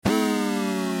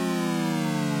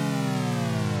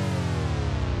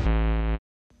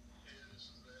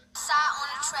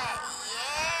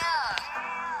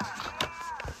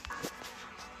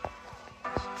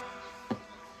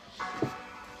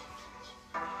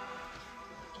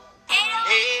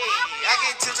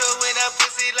tiptoe when I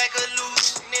pussy like a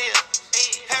loose nail.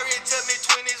 Harry took me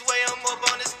 20s way, I'm up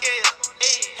on the scale.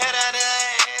 Head out of her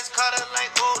ass, caught her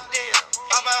like Odell.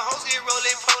 All my hoes get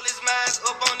rolling, police minds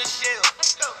up on the shelf.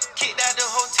 Kicked out the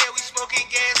hotel, we smoking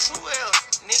gas, who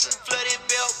else? Nigga flooded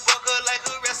belt buckle like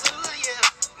a wrestler, yeah.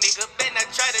 Nigga better not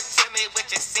try to tell me what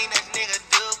you seen that nigga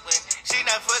doing. She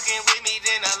not fucking with me,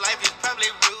 then her life is probably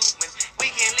ruined. We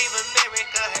can leave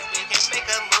America and we can make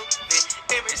a movie.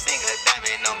 Every single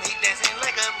diamond on me dancing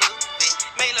like a movie.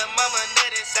 Made a mama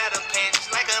nut inside her pants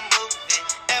like a movie.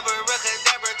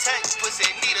 Abracadabra tight, pussy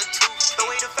need a tooth. Throw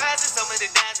away the fives and some of the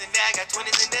dimes, and now I got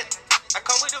 20s in that. I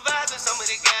come with the vibes and some of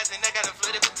the guys, and I got a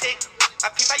flood of protect. I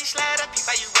peep how you slide, I peep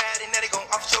how you ride, and now they gon'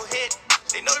 off your head.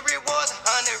 They know the rewards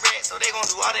 100 rats, so they gon'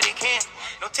 do all that they can.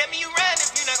 Don't tell me you ride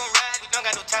if you not gon' ride. We don't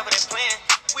got no time for that plan.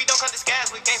 We don't come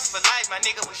disguise, we gangsta for life. My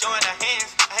nigga was showing our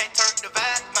hands. I had turned the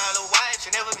vibe, my little wife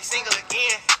should never be single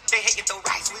again. They hate get the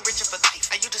rights, we richer for life.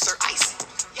 I used to serve ice.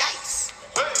 Yikes.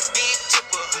 Big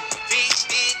tipper, big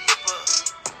dipper,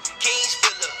 king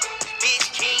spiller, bitch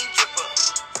king dripper,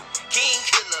 king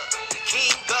killer,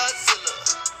 king Godzilla.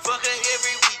 Fuck her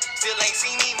every week, still ain't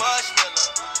seen me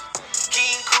marshmallow.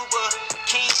 King Cuba,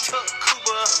 King Tuck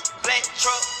Cuba, black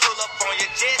truck pull up on you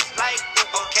just like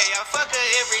Uber. Okay, I fuck her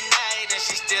every night and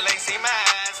she still ain't seen my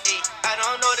eyes. I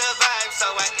don't know the vibe, so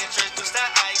I introduced the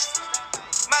ice.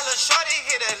 My little shorty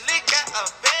hit a lick at a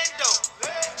bando.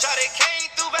 Shorty came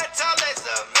through by tall as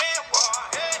a man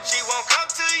walk. She won't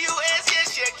come to US, yeah,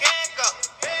 she can't go.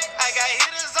 I got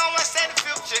hitters on my Santa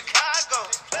Fe, Chicago.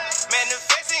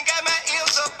 Manifesting got my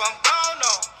ears up, I'm gone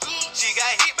on. She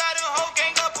got hit by the whole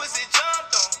gang up, pussy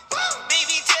jumped on.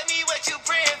 Baby, tell me what you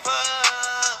praying for.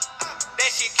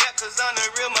 That shit kept cause on the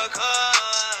real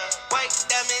McCall. White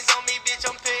diamonds on me, bitch,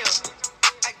 I'm pale.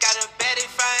 I got a baddie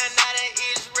flying out of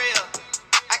Israel.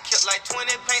 I killed like 20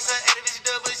 pints of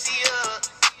HWC.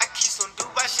 I keep some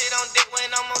Dubai shit on deck when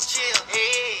I'm on chill.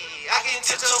 Hey, I can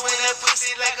tiptoe in that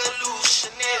pussy like a loose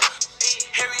Chanel.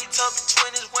 Harry took me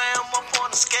 20s when I'm up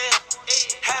on the scale.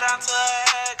 Head out to her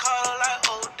head, call her like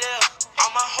Odell.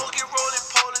 All my hoes get rolling,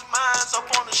 polish minds up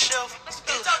on the shelf. I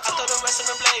throw the rest of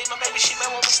the blade, my baby, she may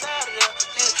want me started there.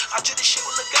 I treat this shit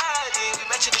with a guy, we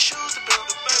matching the shoes to build.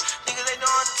 Niggas, they know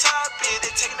on the top, they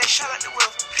taking that shot at the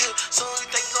roof. So you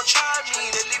think you gon' try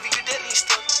me, they leaving you deadly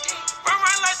stuff. Run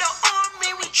like the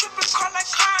army, we trippin' car like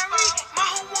Kyrie. My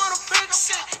hoe want a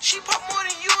Percocet, she pop more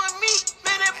than you and me.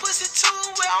 Man, that pussy too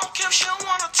wet, I don't care if she don't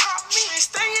wanna talk me. Ain't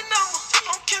stay your number,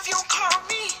 I don't care if you don't call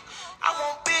me. I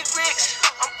want big racks,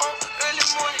 I'm on early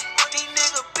morning. These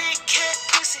niggas big cat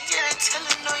pussy, yeah, they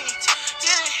tellin' on you.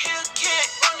 Yeah, they Hellcat,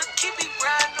 wanna keep me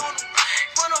riding on them.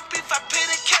 Run up if I pay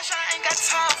the cash, I ain't got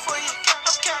time for you.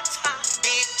 I got time.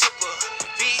 Big tipper,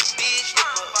 big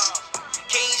dipper,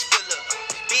 king spiller,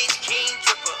 bitch king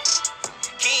dripper,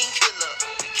 king killer,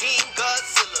 king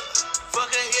Godzilla.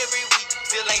 Fuck her every week,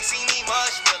 still ain't seen me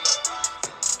marshmallow.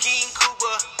 King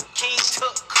Cuba, King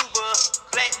Tuck Cuba,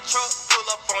 black truck pull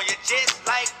up on you just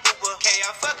like Uber. Okay,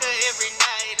 I fuck her every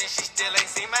night and she still ain't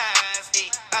seen my eyes.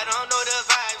 I don't know the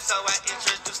vibe, so I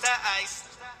introduced the ice.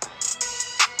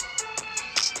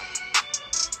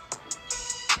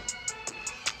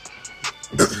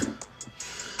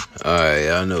 Alright,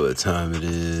 y'all know what time it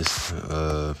is.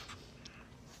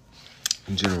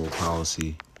 General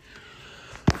Policy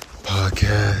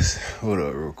Podcast. Hold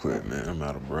up real quick, man. I'm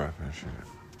out of breath and shit.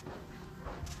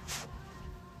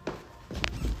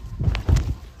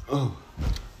 Oh.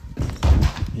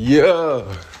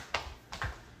 Yeah.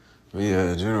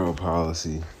 General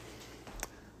Policy.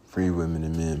 Free Women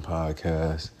and Men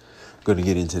Podcast. Gonna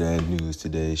get into that news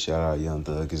today. Shout out Young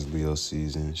Thug, it's Leo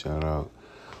season. Shout out,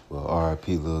 well,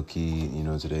 R.I.P. Lil Key. You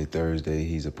know, today, Thursday,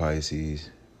 he's a Pisces,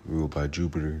 ruled by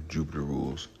Jupiter. Jupiter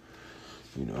rules,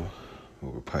 you know,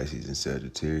 over Pisces and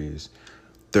Sagittarius.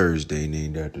 Thursday,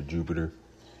 named after Jupiter.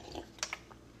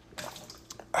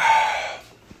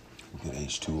 Get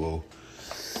H2O.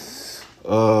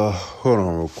 Hold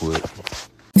on real quick.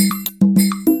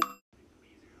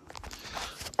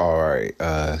 Alright,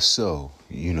 so,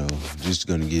 you know, just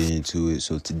gonna get into it.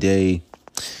 So today,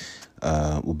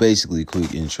 well, basically,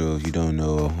 quick intro. If you don't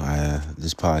know,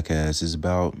 this podcast is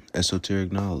about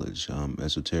esoteric knowledge.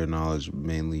 Esoteric knowledge,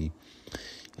 mainly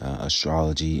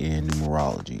astrology and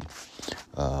numerology.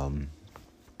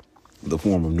 The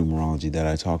form of numerology that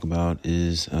I talk about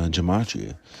is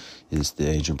gematria. It's the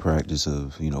ancient practice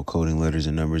of, you know, coding letters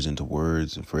and numbers into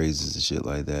words and phrases and shit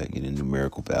like that, getting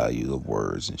numerical value of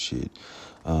words and shit.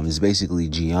 It's basically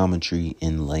geometry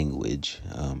in language.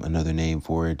 Another name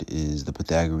for it is the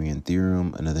Pythagorean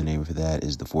theorem. Another name for that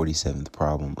is the 47th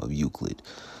problem of Euclid.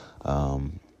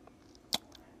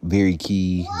 very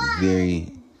key,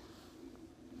 very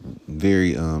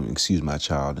excuse my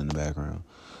child in the background.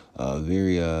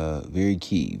 Very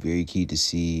key to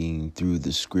seeing through the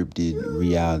scripted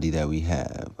reality that we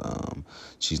have.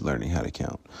 She's learning how to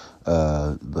count.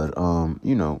 But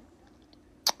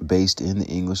based in the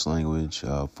English language,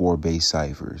 4 base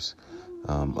ciphers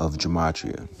of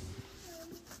gematria.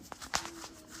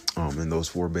 And those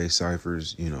 4 base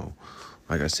ciphers,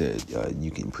 like I said,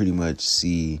 you can pretty much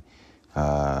see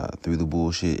through the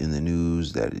bullshit in the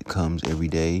news that it comes every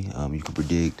day. You can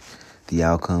predict the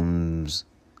outcomes.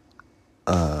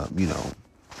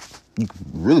 You can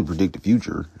really predict the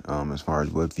future as far as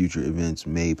what future events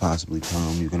may possibly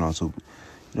come. You can also,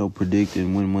 predict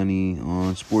and win money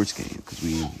on sports games because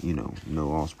we, know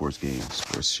all sports games,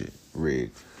 sports shit,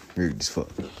 rigged as fuck.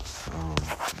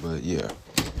 But yeah.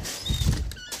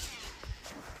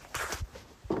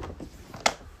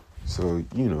 So,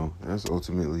 that's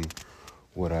ultimately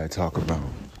what I talk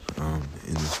about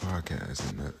in this podcast,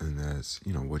 and that's,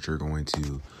 what you're going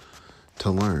to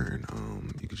learn.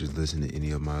 You could just listen to any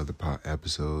of my other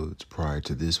episodes prior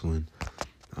to this one,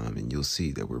 and you'll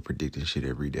see that we're predicting shit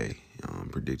every day,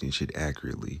 predicting shit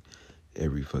accurately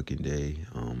every fucking day.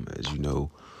 As you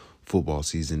know, football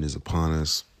season is upon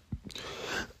us,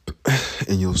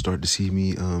 and you'll start to see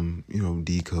me,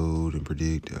 decode and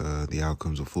predict the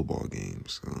outcomes of football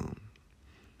games.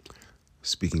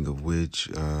 Speaking of which,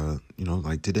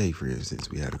 like today, for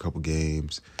instance, we had a couple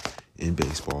games in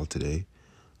baseball today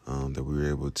that we were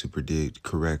able to predict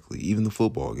correctly. Even the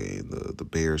football game, the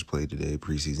Bears played today,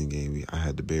 preseason game. I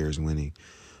had the Bears winning.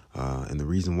 And the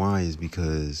reason why is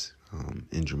because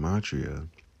in gematria,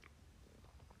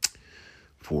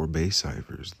 4 base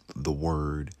ciphers, the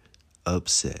word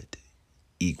upset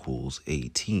equals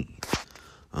 18.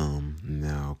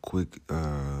 Now, quick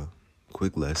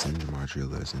lesson, gematria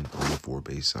lesson on the 4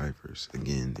 base ciphers.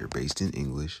 Again, they're based in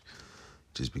English,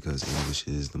 just because English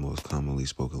is the most commonly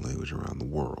spoken language around the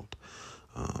world.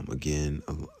 Again,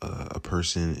 a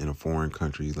person in a foreign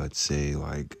country, let's say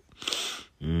like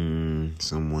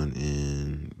someone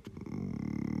in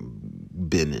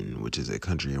Benin, which is a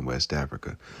country in West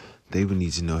Africa, they would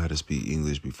need to know how to speak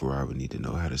English before I would need to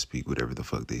know how to speak whatever the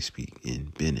fuck they speak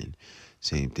in Benin.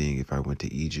 Same thing if I went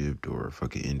to Egypt or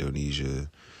fucking Indonesia,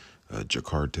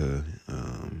 Jakarta,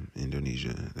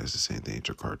 Indonesia. That's the same thing.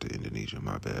 Jakarta, Indonesia.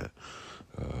 My bad.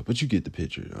 But you get the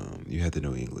picture. You have to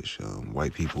know English.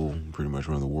 White people pretty much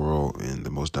run the world, and the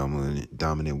most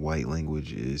dominant white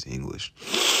language is English.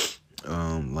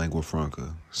 Lingua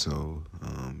franca. So,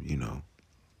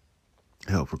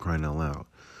 hell, for crying out loud.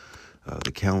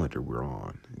 The calendar we're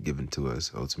on, given to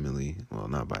us ultimately, well,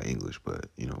 not by English, but,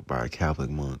 by a Catholic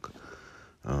monk.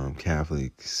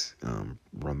 Catholics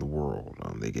run the world.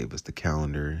 They gave us the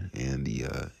calendar and the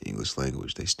English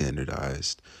language. They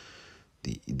standardized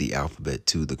the alphabet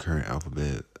to the current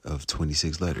alphabet of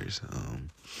 26 letters.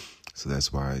 So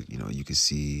that's why, you can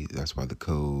see, that's why the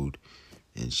code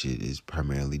and shit is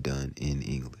primarily done in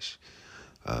English.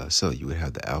 So you would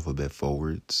have the alphabet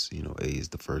forwards, A is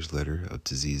the first letter, up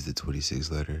to Z is the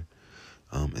 26th letter.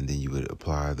 And then you would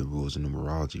apply the rules of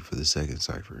numerology for the second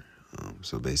cipher.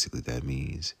 So basically that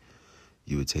means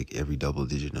you would take every double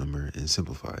digit number and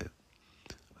simplify it.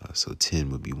 So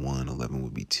 10 would be 1, 11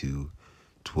 would be 2,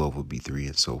 12 would be 3,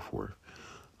 and so forth.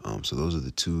 So those are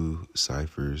the 2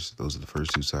 ciphers. Those are the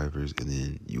first 2 ciphers. And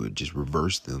then you would just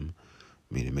reverse them,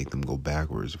 meaning make them go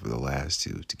backwards for the last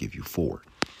 2 to give you 4.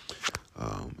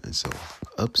 And so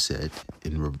upset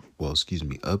with the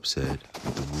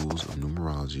rules of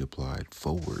numerology applied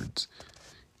forwards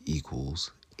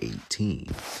equals 18,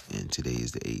 and today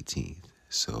is the 18th.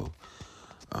 So,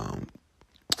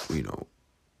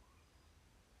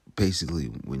 basically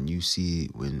when you see,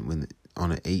 when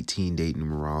on an 18 date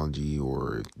numerology,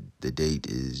 or the date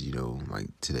is, like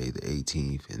today, the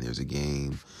 18th, and there's a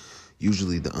game,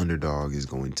 usually the underdog is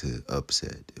going to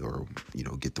upset or,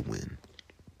 get the win.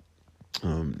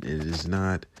 It is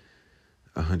not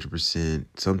 100%.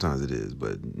 Sometimes it is,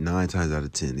 but 9 times out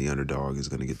of 10, the underdog is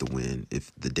going to get the win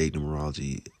if the date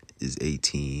numerology is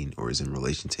 18 or is in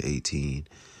relation to 18.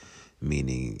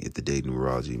 Meaning, if the date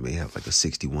numerology may have like a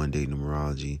 61 date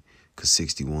numerology, because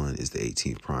 61 is the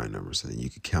 18th prime number, so then you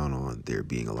could count on there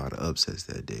being a lot of upsets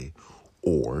that day.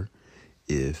 Or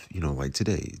if like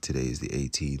today is the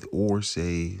 18th, or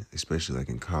say, especially like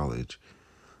in college,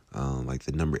 like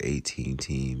the number 18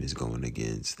 team is going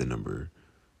against the number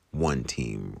 1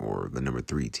 team or the number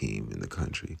 3 team in the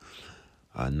country.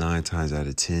 9 times out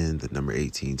of 10, the number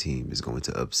 18 team is going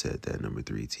to upset that number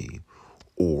 3 team.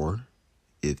 Or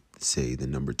if, say, the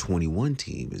number 21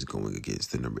 team is going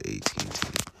against the number 18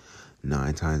 team,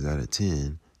 9 times out of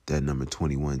 10, that number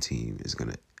 21 team is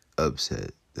going to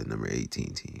upset the number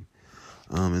 18 team.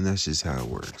 And that's just how it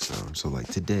works. So like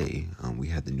today, we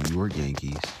had the New York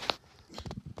Yankees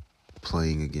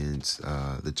playing against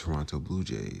the Toronto Blue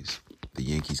Jays. The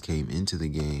Yankees came into the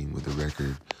game with a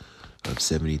record of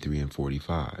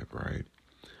 73-45, right?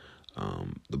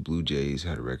 The Blue Jays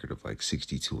had a record of like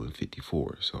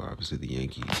 62-54. So obviously the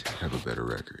Yankees have a better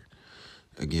record.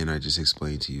 Again, I just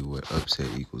explained to you what upset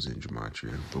equals in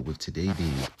gematria. But with today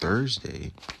being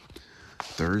Thursday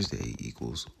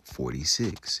equals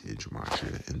 46 in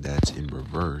gematria, and that's in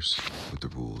reverse with the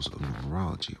rules of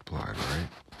numerology applied, right?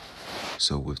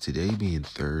 So with today being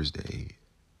Thursday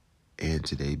and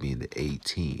today being the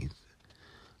 18th,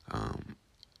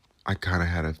 I kind of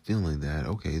had a feeling that,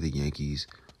 okay, the Yankees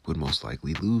would most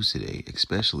likely lose today,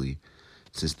 especially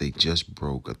since they just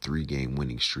broke a 3-game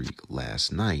winning streak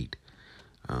last night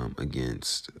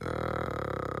against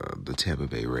the Tampa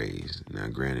Bay Rays. Now,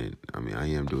 granted, I mean, I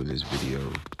am doing this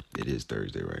video. It is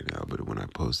Thursday right now, but when I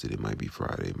post it, it might be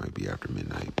Friday. It might be after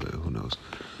midnight, but who knows?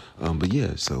 But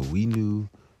yeah, so we knew,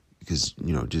 because,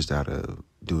 just out of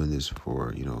doing this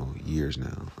for, years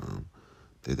now,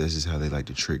 that this is how they like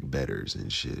to trick bettors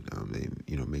and shit. They,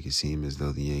 make it seem as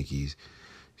though the Yankees,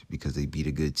 because they beat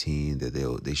a good team, that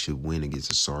they should win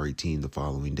against a sorry team the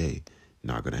following day.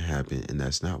 Not going to happen, and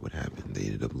that's not what happened. They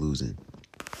ended up losing.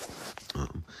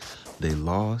 They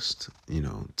lost,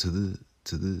 to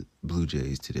the Blue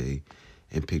Jays today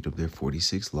and picked up their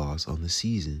 46th loss on the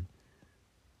season,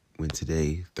 when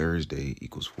today, Thursday,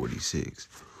 equals 46.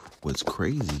 What's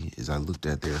crazy is I looked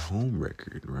at their home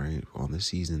record, right? On the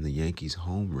season, the Yankees'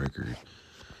 home record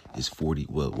is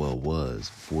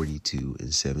was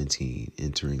 42-17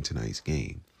 entering tonight's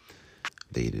game.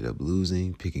 They ended up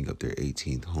losing, picking up their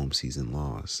 18th home season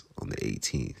loss on the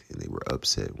 18th, and they were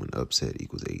upset when upset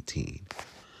equals 18.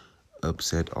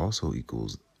 Upset also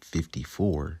equals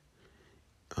 54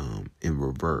 in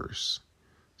reverse.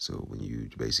 So when you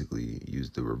basically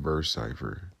use the reverse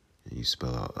cipher and you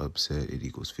spell out upset, it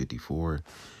equals 54.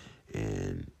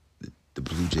 And the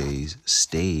Blue Jays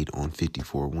stayed on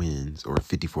 54 wins or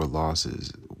 54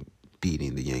 losses,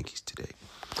 beating the Yankees today.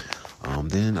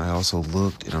 Then I also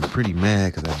looked, and I'm pretty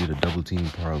mad because I did a double team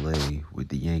parlay with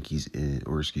the Yankees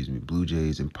Blue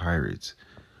Jays and Pirates.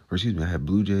 I had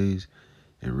Blue Jays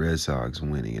and Red Sox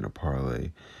winning in a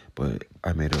parlay. But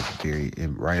I made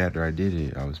and right after I did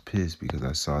it, I was pissed because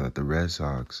I saw that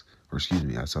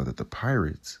I saw that the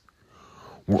Pirates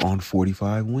were on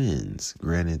 45 wins.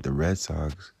 Granted, the Red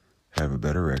Sox have a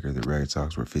better record. The Red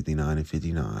Sox were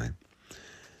 59-59.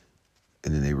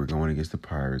 And then they were going against the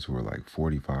Pirates, who were like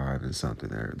 45 and something.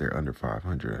 They're under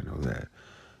 500, I know that.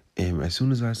 And as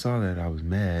soon as I saw that, I was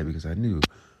mad because I knew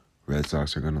Red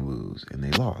Sox are going to lose. And they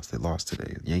lost. They lost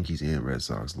today. The Yankees and Red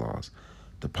Sox lost.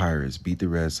 The Pirates beat the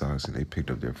Red Sox, and they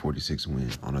picked up their 46th win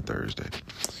on a Thursday.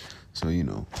 So,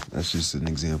 that's just an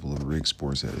example of rigged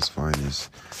sports at its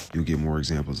finest. You'll get more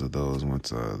examples of those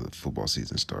once the football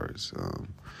season starts.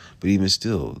 But even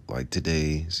still, like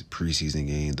today's preseason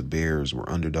game, the Bears were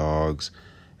underdogs,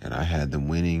 and I had them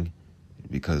winning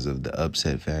because of the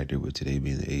upset factor, with today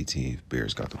being the 18th.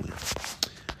 Bears got the win.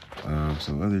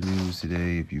 So other news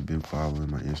today, if you've been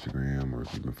following my Instagram or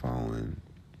if you've been following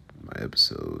my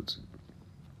episodes,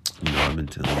 I've been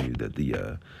telling you that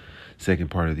the second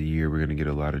part of the year, we're going to get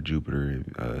a lot of Jupiter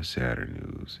and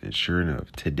Saturn news. And sure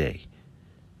enough, today,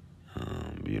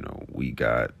 we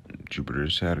got Jupiter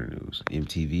and Saturn news.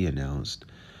 MTV announced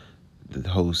the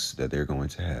hosts that they're going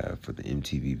to have for the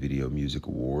MTV Video Music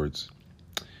Awards.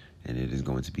 And it is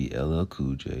going to be LL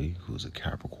Cool J, who's a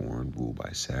Capricorn, ruled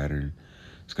by Saturn.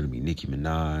 It's going to be Nicki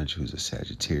Minaj, who's a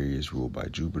Sagittarius, ruled by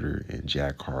Jupiter. And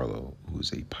Jack Harlow,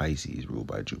 who's a Pisces, ruled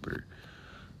by Jupiter.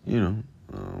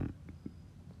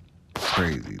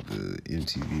 Crazy. The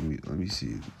MTV, let me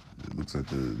see. It looks like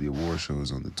the award show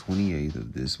is on the 28th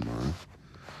of this month.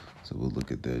 So we'll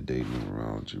look at that date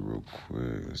numerology real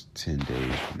quick. It's 10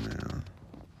 days from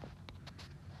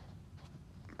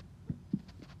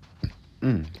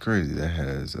now. Crazy. That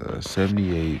has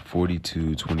 78,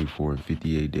 42, 24, and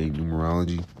 58 date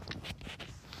numerology.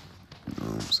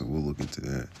 So we'll look into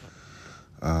that.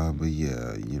 But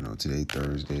yeah, today,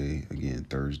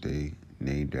 Thursday,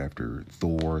 named after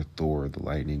Thor the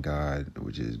lightning god,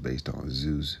 which is based on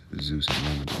Zeus in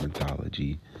Roman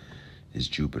mythology, is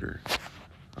Jupiter.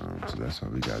 So that's why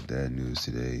we got that news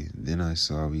today. Then I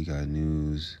saw we got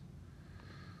news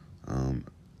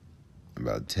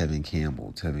about Tevin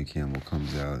Campbell. Tevin Campbell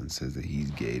comes out and says that he's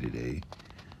gay today.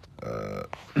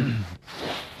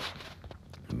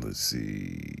 let's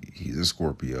see. He's a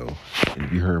Scorpio. And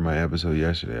if you heard my episode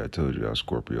yesterday, I told you how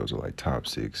Scorpios are like top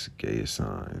 6 gayest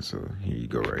signs. So here you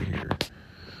go right here.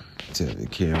 Tevin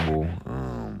Campbell,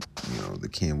 the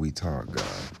Can We Talk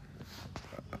guy.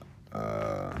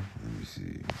 Let me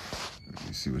see. Let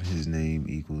me see what his name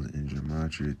equals in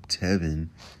gematria. Tevin.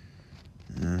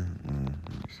 Let me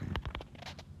see.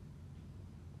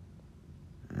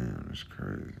 Man, that's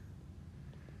crazy.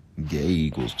 Gay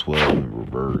equals 12 in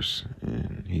reverse,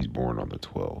 and he's born on the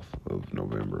 12th of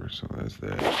November, so that's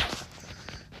that.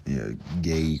 Yeah,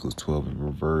 gay equals 12 in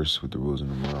reverse with the rules of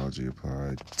numerology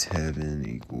applied.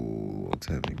 Tevin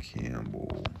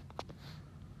Campbell.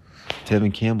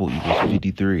 Tevin Campbell equals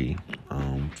 53.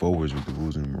 Forwards with the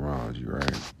rules of numerology,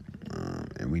 right?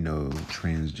 And we know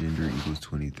transgender equals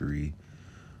 23,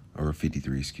 or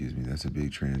 53, excuse me. That's a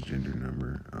big transgender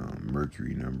number.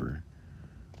 Mercury number.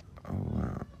 Oh,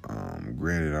 wow.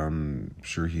 Granted, I'm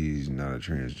sure he's not a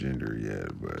transgender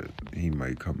yet, but he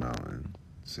might come out and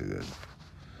say that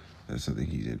that's something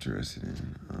he's interested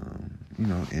in.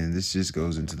 And this just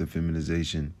goes into the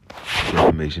feminization,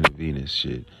 defamation of Venus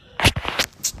shit.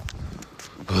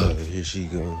 Here she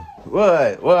goes.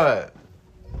 What?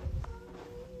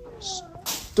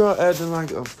 Start acting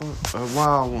like a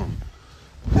wild one.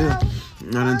 Yeah.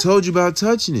 I done told you about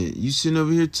touching it. You sitting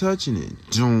over here touching it.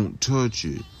 Don't touch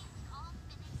it.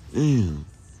 Damn.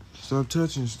 Stop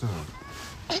touching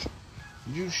stuff.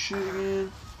 You shit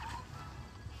again?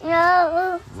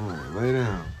 No. Alright, lay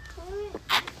down.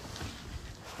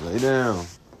 Lay down.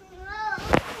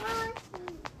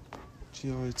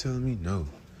 She always telling me no.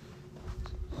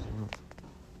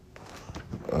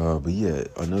 But yeah,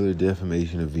 another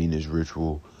defamation of Venus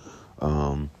ritual.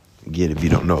 Again, if you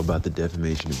don't know about the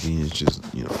defamation of Venus, just,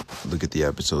 look at the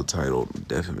episode titled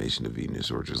Defamation of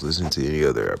Venus, or just listen to any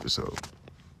other episode.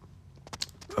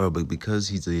 But because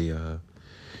he's a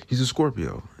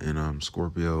Scorpio, and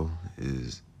Scorpio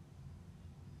is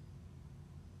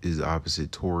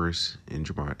opposite Taurus in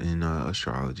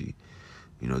astrology.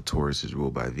 Taurus is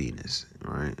ruled by Venus,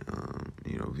 right?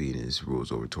 Venus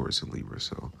rules over Taurus and Libra,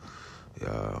 so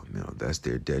that's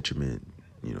their detriment.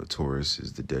 Taurus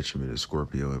is the detriment of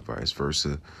Scorpio and vice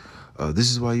versa.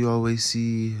 This is why you always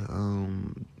see,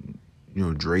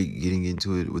 Drake getting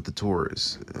into it with the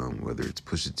Taurus, whether it's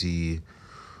Pusha T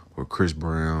or Chris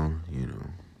Brown,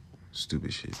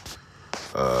 stupid shit.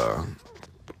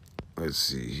 Let's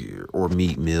see here. Or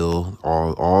Meek Mill.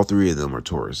 All three of them are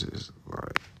Tauruses.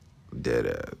 Like, dead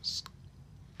ass.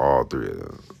 All three of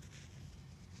them.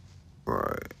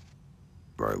 Like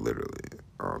literally.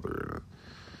 All three of them.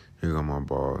 Here go my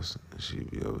boss. She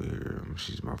be over here.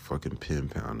 She's my fucking pen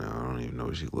pal now. I don't even know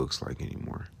what she looks like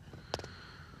anymore.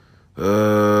 Yeah,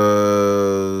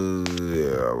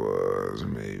 I was,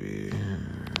 maybe.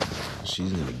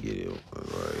 She's gonna get it.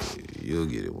 Like, you'll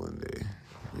get it one day.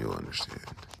 You'll understand.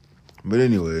 But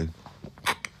anyway,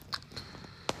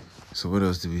 so what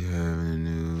else did we have in the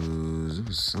news? It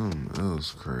was something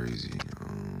else crazy.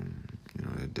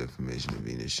 That defamation of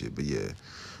Venus shit. But yeah,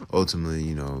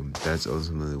 ultimately, that's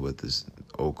ultimately what this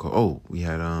we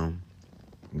had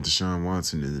Deshaun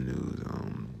Watson in the news.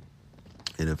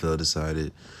 NFL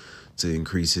decided to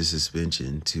increase his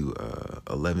suspension to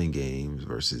 11 games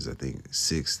versus, I think,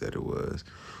 6 that it was.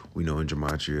 We know in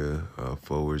gematria,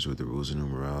 forwards with the rules of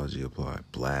numerology apply.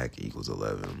 Black equals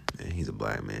 11, and he's a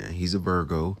black man. He's a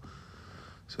Virgo,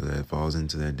 so that falls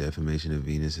into that defamation of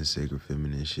Venus and sacred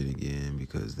feminine shit again,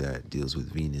 because that deals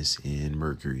with Venus and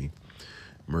Mercury.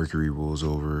 Mercury rules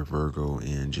over Virgo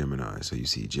and Gemini, so you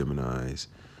see Geminis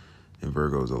and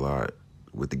Virgos a lot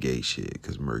with the gay shit,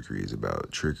 because Mercury is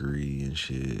about trickery and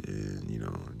shit, and,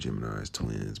 Gemini's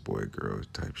twins, boy, girl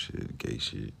type shit, gay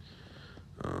shit.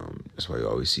 That's why you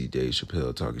always see Dave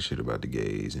Chappelle talking shit about the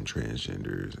gays and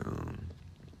transgenders.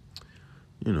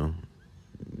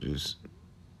 Just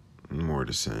more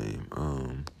the same.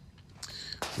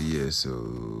 But yeah, so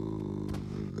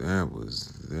that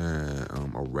was that.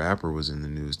 A rapper was in the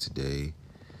news today.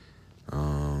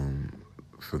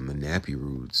 From the Nappy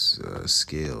Roots,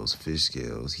 fish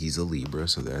scales. He's a Libra,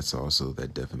 so that's also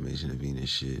that defamation of Venus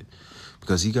shit.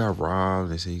 Because he got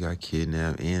robbed, they say he got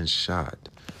kidnapped and shot.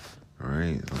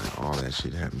 Alright, all that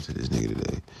shit happened to this nigga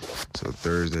today. So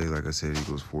Thursday, like I said,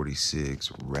 equals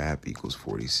 46. Rap equals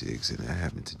 46, and that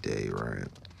happened today, right?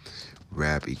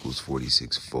 Rap equals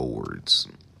 46 forwards.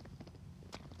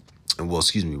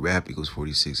 Rap equals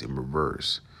 46 in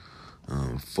reverse.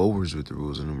 Forwards with the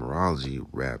rules of numerology,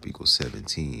 rap equals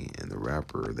 17. And the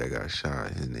rapper that got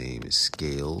shot, his name is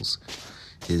Scales.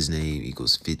 His name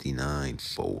equals 59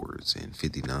 forwards, and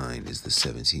 59 is the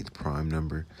 17th prime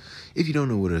number. If you don't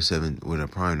know what a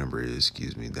prime number is,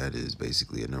 that is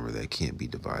basically a number that can't be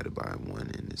divided by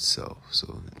 1 in itself.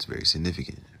 So it's very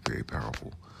significant, very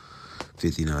powerful.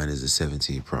 59 is the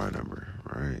 17th prime number,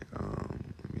 right?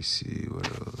 Let me see what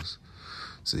else.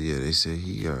 So yeah, they say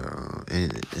he got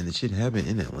and the shit happened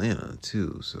in Atlanta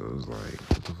too. So it was like,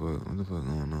 what the fuck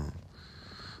going on?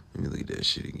 Let me look at that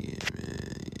shit again,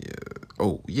 man. Yeah.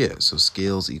 Oh yeah. So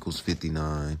scales equals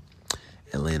 59.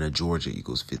 Atlanta, Georgia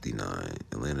equals 59.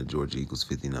 Atlanta, Georgia equals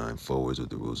 59 forwards with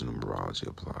the rules of numerology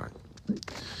applied.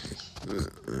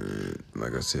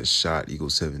 Like I said, shot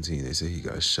equals 17. They say he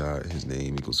got shot. His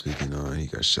name equals 59. He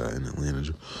got shot in Atlanta,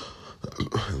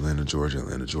 Georgia.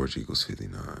 Atlanta, Georgia equals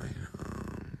 59.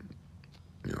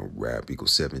 Rap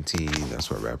equals 17. That's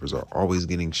why rappers are always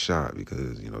getting shot,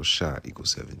 because, shot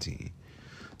equals 17.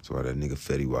 That's why that nigga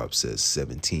Fetty Wap says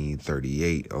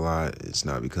 1738 a lot. It's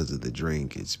not because of the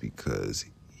drink. It's because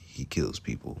he kills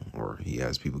people, or he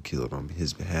has people killed on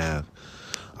his behalf.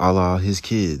 A la his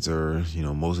kids, or,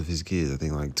 most of his kids. I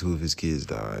think like 2 of his kids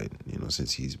died,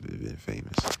 since he's been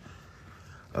famous.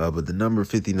 But the number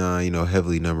 59,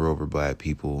 heavily number over black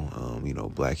people.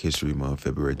 Black History Month,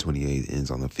 February 28th,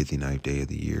 ends on the 59th day of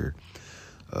the year.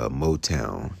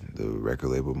 Motown, the record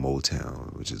label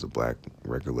Motown, which is a black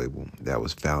record label that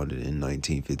was founded in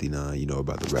 1959.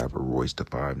 About the rapper Royce da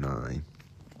 5'9".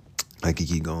 I could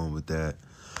keep going with that,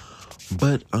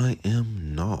 but I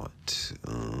am not.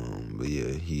 But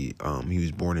yeah, he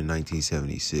was born in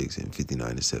 1976, and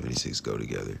 59 and 76 go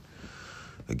together.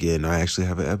 Again, I actually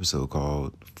have an episode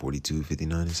called 42,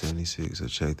 59, and 76, so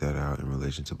check that out in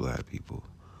relation to black people.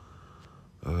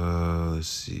 Let's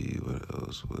see, what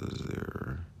else was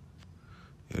there?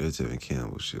 Yeah, that Tevin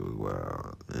Campbell shit was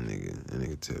wild. That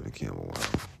nigga Tevin Campbell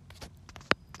wild.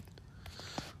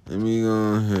 Let me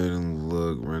go ahead and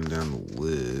run down the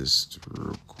list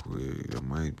real quick. That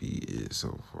might be it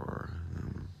so far.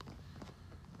 I'm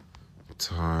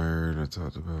tired. I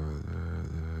talked about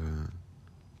that.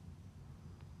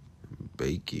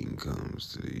 Baking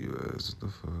comes to the U.S. What the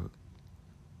fuck?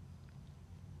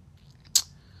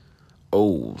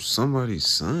 Oh, somebody's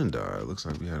son died. Looks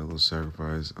like we had a little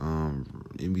sacrifice.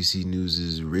 NBC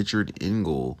News' Richard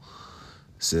Engel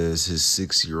says his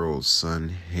 6-year-old son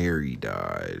Harry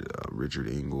died. Richard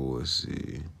Engel, let's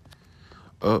see.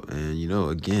 Oh, and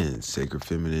again, sacred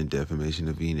feminine, defamation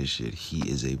of Venus shit. He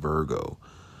is a Virgo.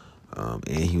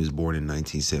 And he was born in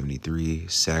 1973.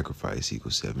 Sacrifice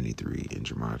equals 73 in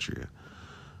gematria.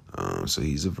 So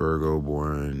he's a Virgo,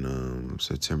 born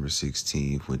September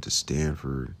 16th, went to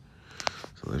Stanford.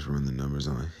 So let's run the numbers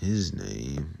on his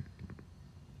name.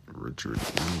 Richard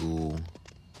Engel.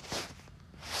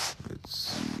 Let's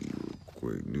see, real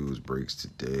quick. News breaks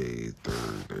today,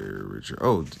 Thursday.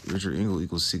 Richard Engel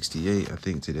equals 68. I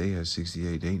think today has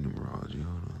 68 date numerology.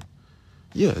 Hold on.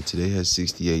 Yeah, today has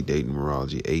 68 date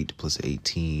numerology. 8 plus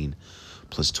 18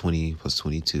 plus 20 plus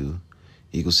 22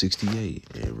 equals 68.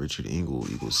 And Richard Engel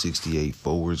equals 68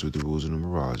 forwards with the rules of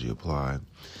numerology applied.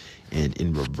 And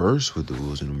in reverse with the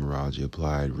rules of numerology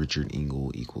applied, Richard Engel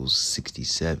equals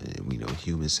 67. And we know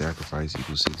human sacrifice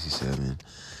equals 67,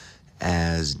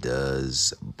 as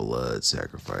does blood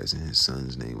sacrifice. And his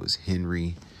son's name was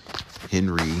Henry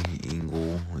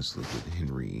Engel. Let's look at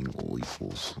Henry Engel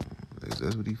equals.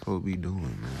 That's what he folk be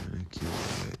doing, man.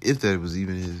 If that was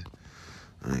even his.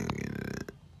 I ain't gonna get into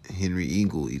that. Henry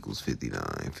Engel equals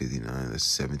 59. 59, that's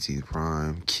 17th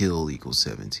prime. Kill equals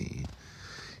 17.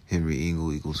 Henry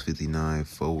Engel equals 59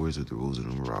 forwards with the rules of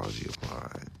numerology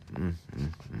applied.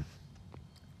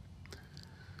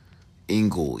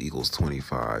 Engel equals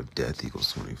 25. Death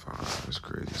equals 25. That's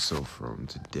crazy. So from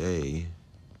today,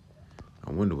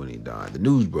 I wonder when he died. The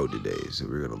news broke today, so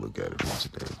we're going to look at it from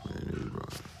today. The news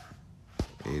broke.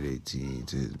 8/18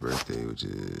 to his birthday, which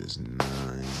is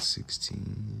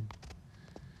 9/16.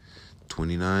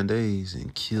 29 days,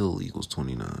 and kill equals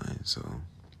 29. So,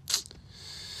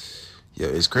 yeah,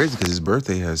 it's crazy because his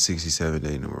birthday has 67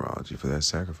 day numerology for that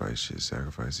sacrifice shit.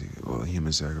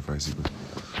 Human sacrifice equals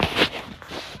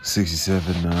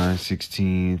 67, 9,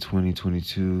 16, 20,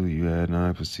 22. You add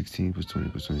 9 plus 16 plus 20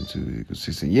 plus 22 equals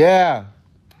 16. Yeah!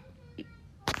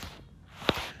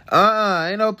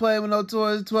 Ain't no playing with no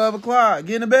toys at 12 o'clock.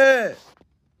 Get in the bed.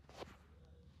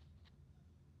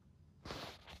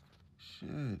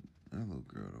 Shit. That little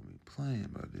girl don't be playing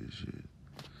about this shit.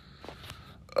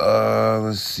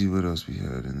 Let's see what else we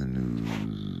had in the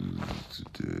news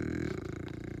today.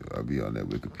 I'll be on that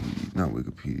Wikipedia. Not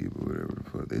Wikipedia, but whatever the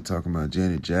fuck. They talking about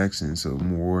Janet Jackson, so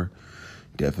more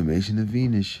defamation of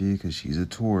Venus shit, because she's a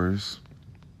Taurus.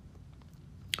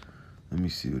 Let me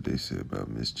see what they said about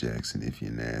Miss Jackson, If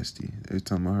You're Nasty. They was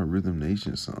talking about her Rhythm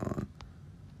Nation song.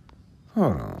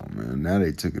 Hold on, man. Now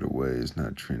they took it away. It's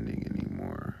not trending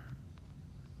anymore.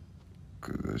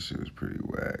 Because that shit was pretty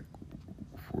whack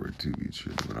for it to be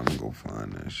trending. But I'm going to go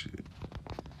find that shit.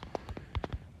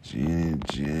 Janet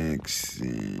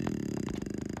Jackson.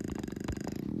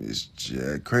 Miss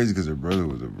Jack. Crazy because her brother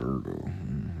was a Virgo.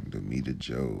 Demita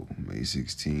Joe. May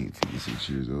 16th, 56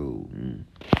 years old.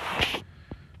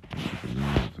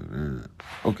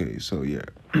 Okay, so yeah.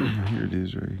 Here it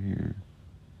is right here.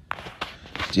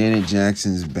 Janet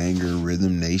Jackson's banger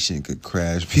Rhythm Nation could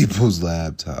crash people's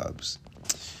laptops.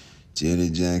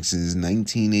 Janet Jackson's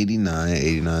 1989,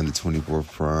 89 to 24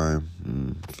 prime.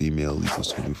 Female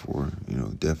equals 24. You know,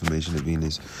 Defamation of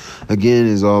Venus. Again,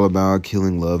 is all about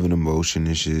killing love and emotion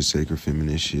and shit. Sacred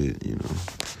feminine shit, you know.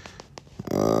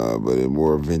 But in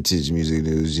more vintage music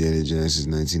news, Janet Jackson's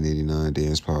 1989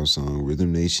 dance pop song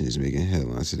Rhythm Nation is making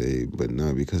headlines today, but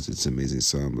not because it's an amazing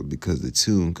song, but because the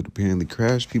tune could apparently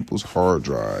crash people's hard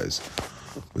drives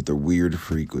with a weird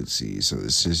frequency. So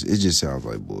it just sounds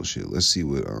like bullshit. Let's see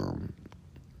what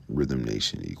Rhythm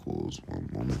Nation equals. One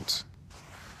moment.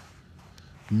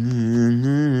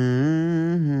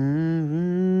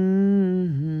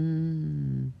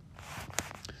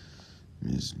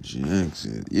 Miss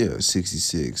Jackson. Yeah,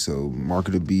 66. So mark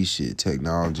of the beast shit.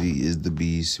 Technology is the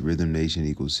beast. Rhythm Nation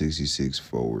equals 66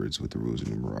 forwards with the rules of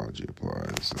numerology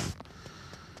applied. So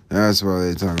that's why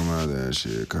they talking about that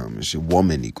shit. Common shit.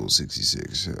 Woman equals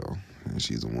 66. Hell, and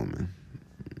she's a woman.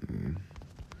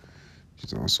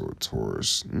 She's also a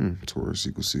Taurus. Taurus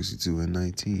equals 62 and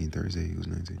 19. Thursday equals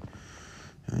 19.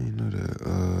 I didn't know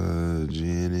that.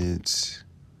 Janet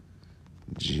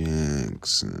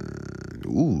Jackson.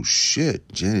 Ooh, shit.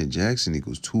 Janet Jackson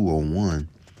equals 201.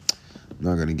 I'm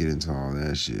not going to get into all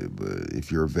that shit, but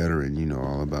if you're a veteran, you know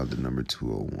all about the number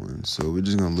 201. So we're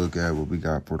just going to look at what we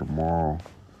got for tomorrow.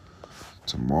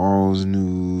 Tomorrow's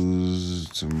news.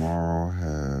 Tomorrow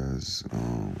has...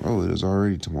 it is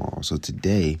already tomorrow. So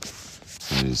today,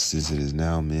 since it is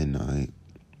now midnight,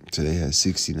 today has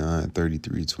 69,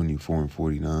 33, 24, and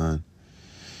 49.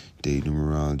 Date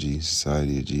numerology,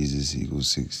 Society of Jesus equals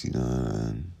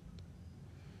 69.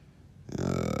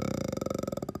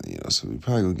 So we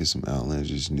probably gonna get some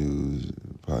outlandish news,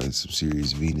 probably some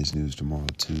serious Venus news tomorrow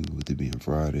too, with it being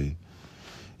Friday.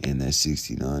 And that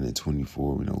 69 and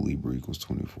 24, we know Libra equals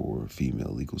 24,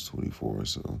 female equals 24.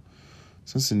 So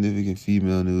some significant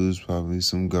female news, probably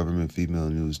some government female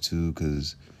news too,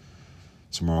 because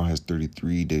tomorrow has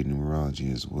 33 date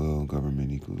numerology as well.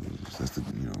 Government equals, that's the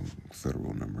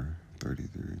federal number,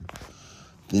 33.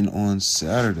 Then on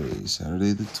Saturday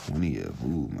the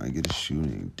 20th, might get a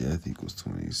shooting. Death equals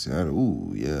 20. Saturday,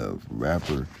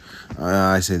 rapper.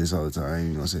 I say this all the time. I ain't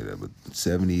even gonna say that, but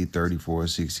 70, 34,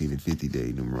 16, and 50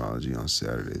 day numerology on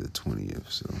Saturday the 20th.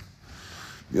 So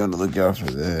be on the lookout for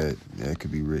that. That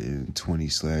could be written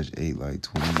 20/8 like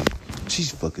 20.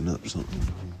 She's fucking up something.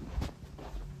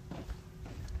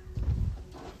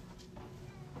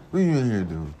 What are you in here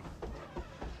doing?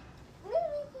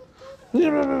 We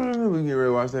can get ready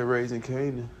to watch that Raising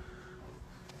Canaan.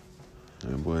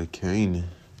 That boy Canaan.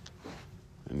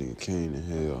 That nigga Canaan,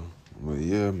 hell. But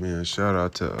yeah, man, shout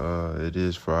out to, it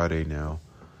is Friday now.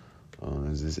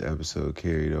 As this episode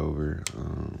carried over.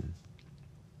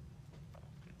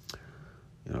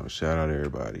 Shout out to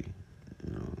everybody.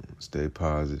 Stay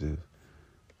positive.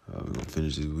 We're gonna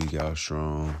finish this week out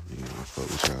strong. Fuck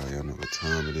with y'all. Y'all know what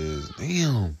time it is.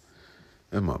 Damn.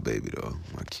 That's my baby, though.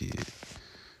 My kid.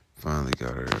 Finally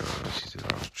got her. She said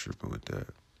I was tripping with that.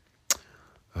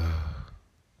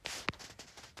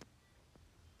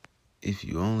 If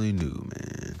you only knew,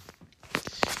 man.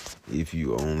 If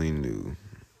you only knew.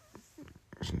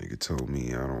 This nigga told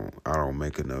me I don't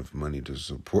make enough money to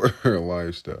support her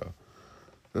lifestyle.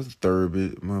 That's the third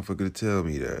bit motherfucker to tell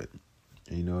me that.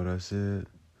 And you know what I said?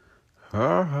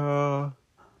 Ha ha.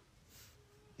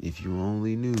 If you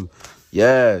only knew.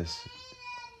 Yes.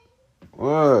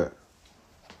 What?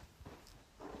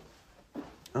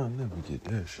 I'll never get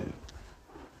that shit.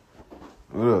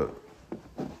 What up?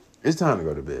 It's time to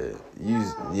go to bed.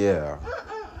 Yeah,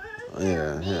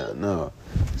 no.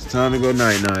 It's time to go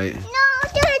night-night. No,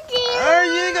 Daddy.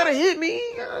 You ain't gotta hit me.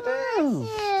 Goddamn.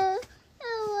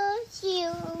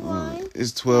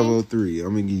 It's 12:03.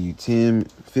 I'm gonna give you 10,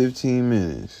 15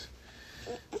 minutes.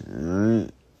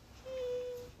 Alright?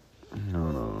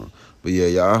 No. But yeah,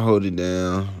 y'all hold it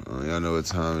down. Y'all know what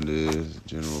time it is.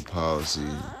 General policy.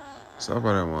 Stop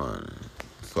by that wine.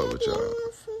 Fuck with y'all.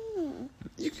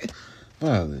 You can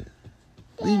Violet.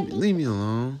 Leave me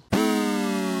alone.